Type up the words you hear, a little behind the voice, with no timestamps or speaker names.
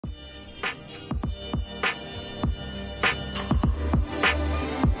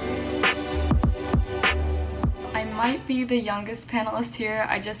might be the youngest panelist here.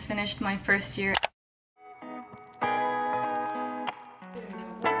 I just finished my first year.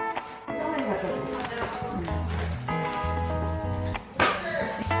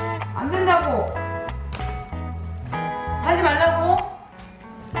 안 된다고. 하지 말라고.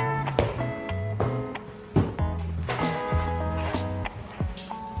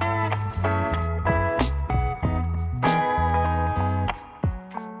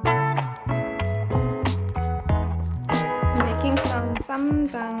 Making some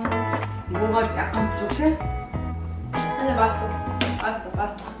쌈장. 뭐가 약간 부족해? 아니 맛있어.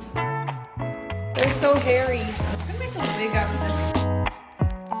 맛있어. They're so hairy. Can make them big out of this.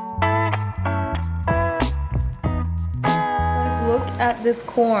 Guys, look at this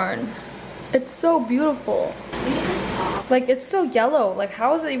corn. It's so beautiful. Like, it's so yellow. Like,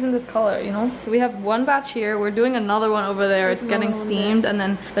 how is it even this color, you know? We have one batch here. We're doing another one over there. It's getting steamed, and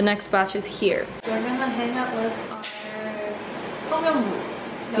then the next batch is here. So we're gonna hang out with our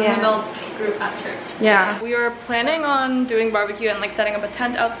young adult group at church. Yeah. We were planning on doing barbecue and like setting up a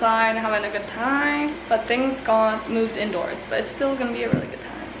tent outside and having a good time, but things got moved indoors. But it's still gonna be a really good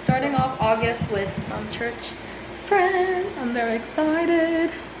time. Starting off August with some church friends. I'm very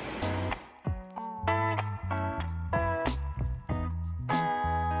excited.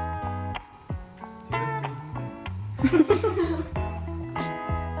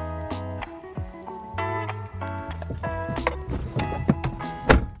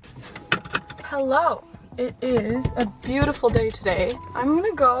 Hello. It is a beautiful day today. I'm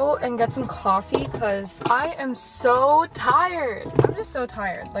gonna go and get some coffee because I am so tired. I'm just so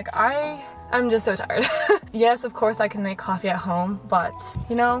tired. Like, I'm just so tired. Yes, of course I can make coffee at home, but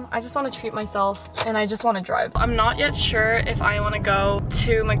you know, I just want to treat myself and I just want to drive. I'm not yet sure if I want to go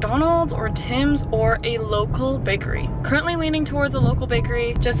to McDonald's or Tim's or a local bakery. Currently leaning towards a local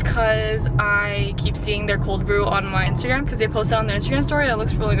bakery just because I keep seeing their cold brew on my Instagram because they post it on their Instagram story and it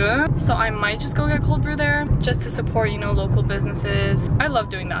looks really good. So I might just go get cold brew there just to support, you know, local businesses. I love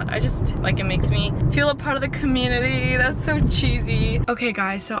doing that. I just, like, it makes me feel a part of the community. That's so cheesy. Okay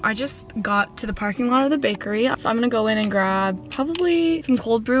guys, so I just got to the parking lot of the bakery. So I'm gonna go in and grab probably some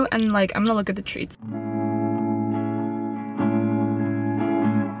cold brew and like I'm gonna look at the treats.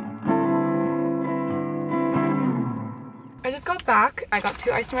 I just got back. I got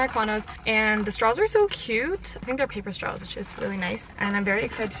 2 iced Americanos and the straws are so cute. I think they're paper straws, which is really nice. And I'm very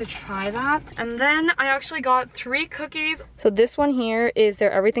excited to try that. And then I actually got 3 cookies. So this one here is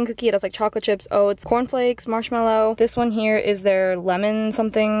their everything cookie. It has like chocolate chips, oats, cornflakes, marshmallow. This one here is their lemon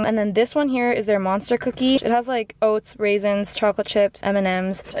something. And then this one here is their monster cookie. It has like oats, raisins, chocolate chips,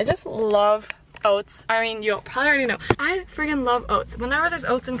 M&Ms. I just love oats. I mean, you probably already know. I freaking love oats. Whenever there's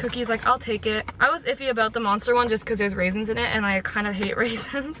oats in cookies, like, I'll take it. I was iffy about the monster one just because there's raisins in it and I kind of hate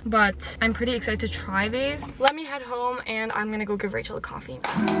raisins, but I'm pretty excited to try these. Let me head home and I'm gonna go give Rachel a coffee.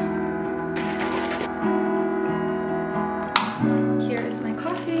 Here is my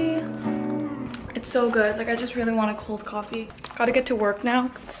coffee. It's so good. Like, I just really want a cold coffee. Gotta get to work now.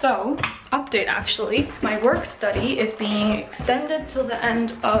 So, update actually. My work study is being extended till the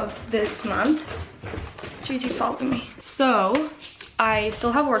end of this month. Gigi's following me. So, I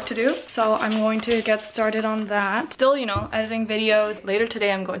still have work to do. So, I'm going to get started on that. Still, you know, editing videos. Later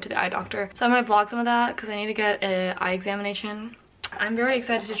today, I'm going to the eye doctor. So, I might vlog some of that because I need to get an eye examination. I'm very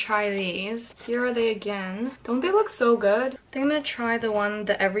excited to try these. Here are they again. Don't they look so good? I think I'm gonna try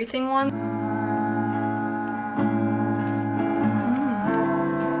the everything one.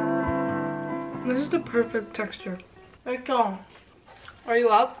 This is the perfect texture. Rachel, are you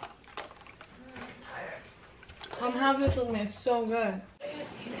up? I'm tired. Come have this with me. It's so good.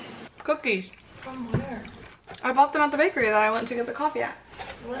 Cookies. From where? I bought them at the bakery that I went to get the coffee at.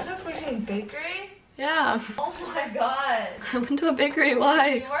 You went to a freaking bakery? Yeah. Oh my god. I went to a bakery.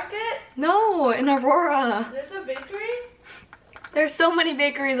 Why? Newmarket? No, in Aurora. There's a bakery? There's so many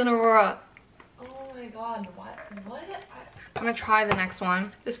bakeries in Aurora. Oh my god, what? I'm gonna try the next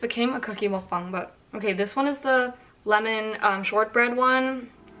one. This became a cookie mukbang, but okay, this one is the lemon shortbread one.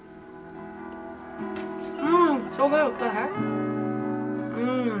 So good. What the heck?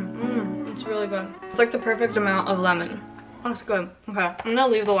 It's really good. It's like the perfect amount of lemon. Oh, it's good. Okay, I'm gonna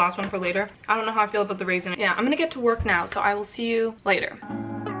leave the last one for later. I don't know how I feel about the raisin. Yeah, I'm gonna get to work now, so I will see you later.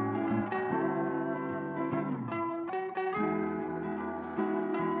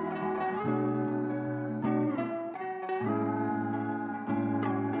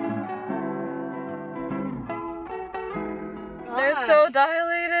 They're so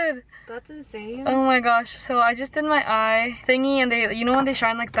dilated. That's insane. Oh my gosh, so I just did my eye thingy and they, you know when they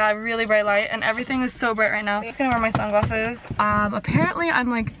shine like that really bright light and everything is so bright right now. I'm just gonna wear my sunglasses. Apparently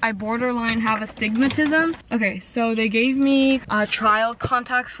I borderline have astigmatism. Okay, so they gave me trial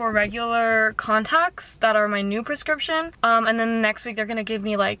contacts for regular contacts that are my new prescription. And then next week they're gonna give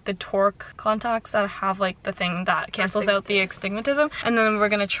me like the toric contacts that have like the thing that cancels out the astigmatism. And then we're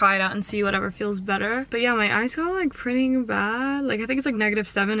gonna try it out and see whatever feels better. But yeah, my eyes got like pretty bad. Like I think it's like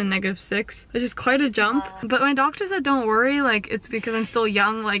 -7 and -6, which is quite a jump. But my doctor said don't worry, like it's because I'm still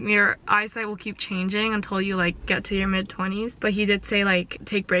young, like your eyesight will keep changing until you like get to your mid-20s. But he did say like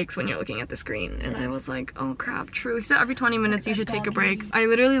take breaks when you're looking at the screen, and I was like, oh crap, true. He said every 20 minutes you should take a break. I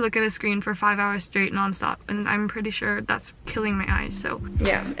literally look at a screen for 5 hours straight non-stop, and I'm pretty sure that's killing my eyes. So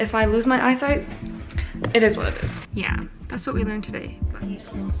yeah, if I lose my eyesight, it is what it is. Yeah, that's what we learned today. But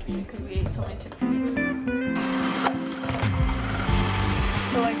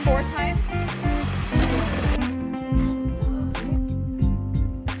so like 4 times.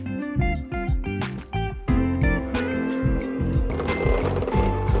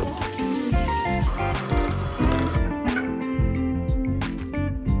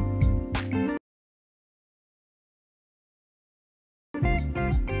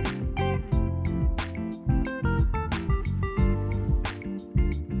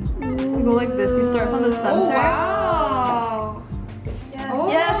 You go like this, you start from the center. Oh, wow. Yes. Oh,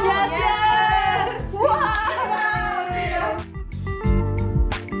 yes, yes, yes! Wow!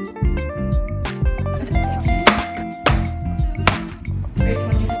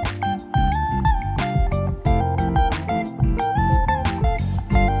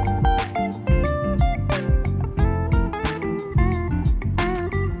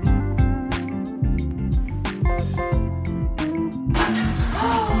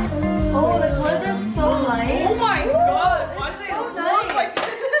 Oh, the colors are so light. Oh my god! Why do they look like this?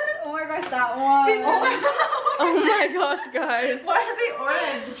 Oh my gosh, that one. Oh my gosh, guys. Why are they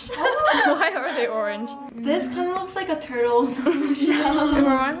orange? Why are they orange? This kind of looks like a turtle's shell. It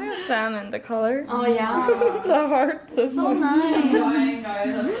reminds me of salmon, the color. Oh yeah. The heart. The So nice. Fine,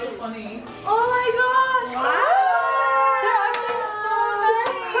 guys, that's so funny. Oh my gosh. Wow!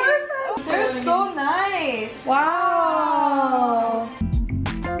 They're so nice. Wow.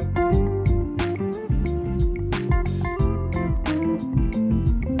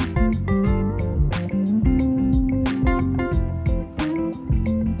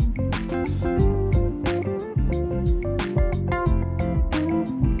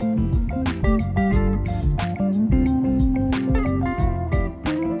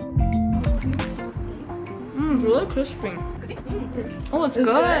 It's really crispy. Oh, it's good.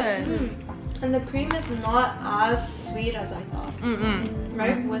 And the cream is not as sweet as I thought.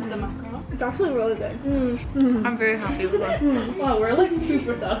 Right? With the macaron. It's actually really good. I'm very happy with it. Wow, we're like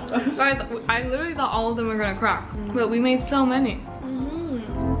super satisfied. Guys, I literally thought all of them were gonna crack, but we made so many.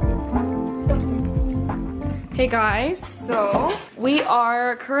 Hey guys, so we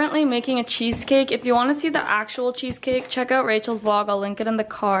are currently making a cheesecake. If you want to see the actual cheesecake, check out Rachel's vlog. I'll link it in the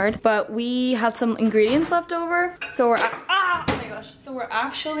card. But we had some ingredients left over, so we're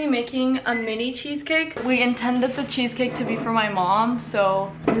actually making a mini cheesecake. We intended the cheesecake to be for my mom,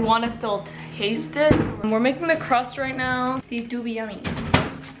 so we want to still taste it. We're making the crust right now. These do be yummy.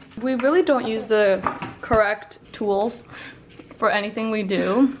 We really don't use the correct tools for anything we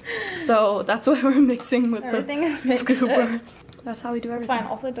do, so that's why we're mixing with Everything is the mixed. scooper. That's how we do It's everything. fine.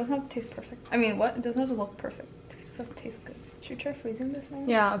 Also, it doesn't have to taste perfect. I mean, what? It doesn't have to look perfect. It just has to taste good. Should we try freezing this now?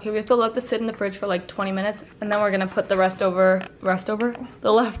 Yeah, okay, we have to let this sit in the fridge for like 20 minutes, and then we're gonna put the leftover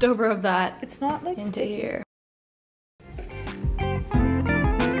of that It's not like into sticky. here.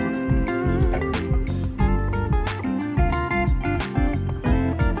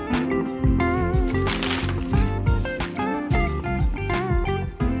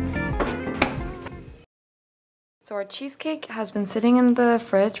 So our cheesecake has been sitting in the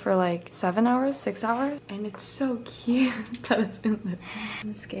fridge for like 7 hours, 6 hours, and it's so cute that it's in there.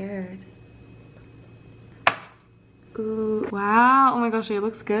 I'm scared. Ooh, wow, oh my gosh, it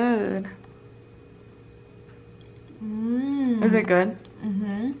looks good. Is it good?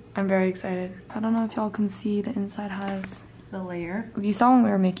 I'm very excited. I don't know if y'all can see, the inside has the layer. You saw when we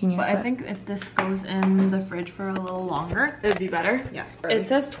were making it. But I think if this goes in the fridge for a little longer, it'd be better. Yeah. It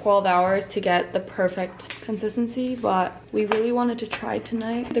says 12 hours to get the perfect consistency, but we really wanted to try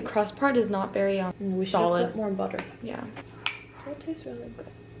tonight. The crust part is not very We solid. should put more butter. Yeah. It tastes really good.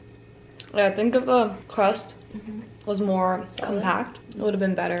 Yeah, I think if the crust was more compact, it would have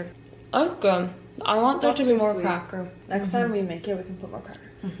been better. That's good. I want there to be more cracker. Next time we make it, we can put more cracker.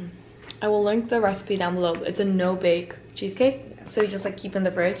 I will link the recipe down below. It's a no-bake cheesecake. So you just like keep in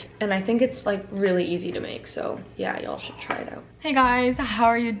the fridge. And I think it's like really easy to make. So yeah, y'all should try it out. Hey guys, how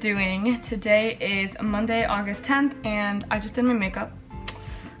are you doing? Today is Monday, August 10th, and I just did my makeup.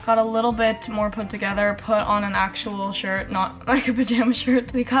 Got a little bit more put together, put on an actual shirt, not like a pajama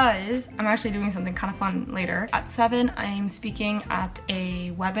shirt, because I'm actually doing something kind of fun later. At 7, I'm speaking at a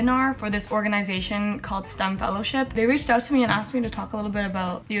webinar for this organization called STEM Fellowship. They reached out to me and asked me to talk a little bit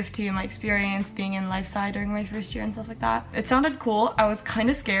about UofT and my experience being in life sci during my first year and stuff like that. It sounded cool. I was kind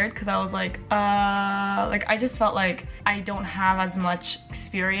of scared because I was like I just felt like I don't have as much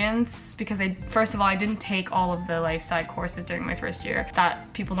experience because first of all, I didn't take all of the life sci courses during my first year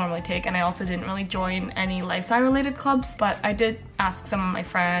that people normally take, and I also didn't really join any life sci related clubs, but I did ask some of my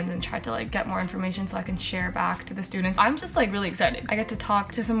friends and try to like get more information so I can share back to the students. I'm just like really excited. I get to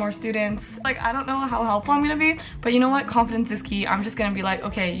talk to some more students. Like, I don't know how helpful I'm gonna be, but you know what? Confidence is key. I'm just gonna be like,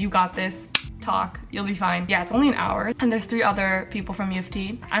 okay, you got this. Talk, you'll be fine. Yeah, it's only an hour and there's 3 other people from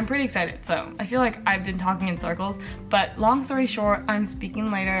UofT. I'm pretty excited, so I feel like I've been talking in circles, but long story short, I'm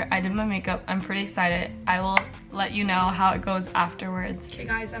speaking later. I did my makeup. I'm pretty excited. I will let you know how it goes afterwards. Okay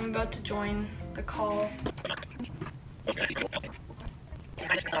guys, I'm about to join the call.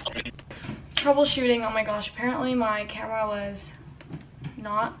 Troubleshooting, oh my gosh, apparently my camera was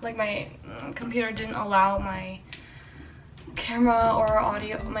not, like my computer didn't allow my camera or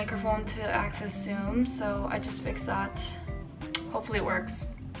audio microphone to access Zoom, so I just fixed that. Hopefully it works.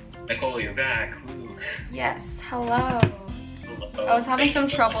 Nicole, you're back. Ooh. Yes, hello. Hello. I was having some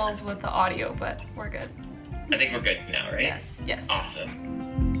troubles with the audio, but we're good. I think we're good now, right? Yes, yes. Awesome.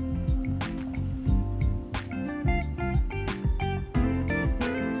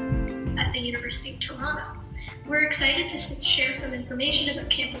 At the University of Toronto. We're excited to share some information about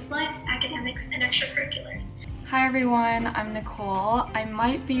campus life, academics, and extracurriculars. Hi everyone, I'm Nicole. I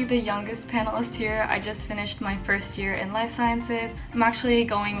might be the youngest panelist here. I just finished my first year in life sciences. I'm actually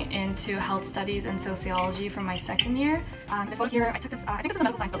going into health studies and sociology for my 2nd year. This one here, I took this, I think this is the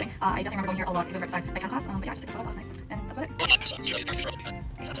medical science building. I definitely remember going here a lot because it was right beside my chem class, but yeah, I just took this photo, that was nice. And that's about it.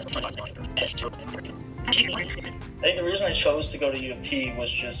 I think the reason I chose to go to UofT was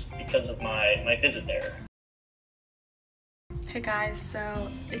just because of my visit there. Hey guys, so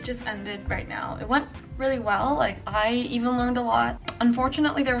it just ended right now. It went really well. Like, I even learned a lot.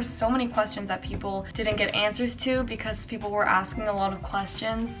 Unfortunately, there were so many questions that people didn't get answers to because people were asking a lot of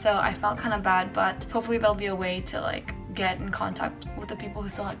questions, so I felt kind of bad, but hopefully there'll be a way to like get in contact with the people who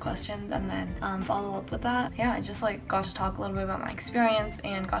still had questions and then follow up with that. Yeah, I just like got to talk a little bit about my experience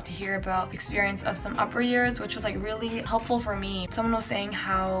and got to hear about the experience of some upper years, which was like really helpful for me. Someone was saying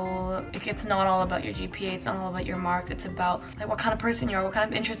how like, it's not all about your GPA, it's not all about your mark, it's about like what kind of person you are, what kind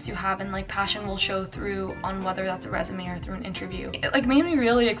of interests you have, and like passion will show through on whether that's a resume or through an interview. It like made me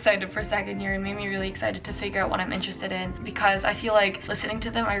really excited for 2nd year and made me really excited to figure out what I'm interested in, because I feel like listening to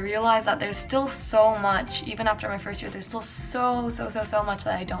them I realized that there's still so much, even after my first year, there's still so much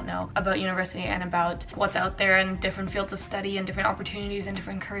that I don't know about university and about what's out there and different fields of study and different opportunities and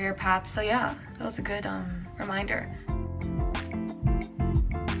different career paths. So yeah, that was a good reminder. Oh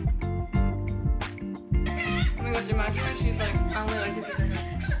my gosh, imagine if she's like, I only like to see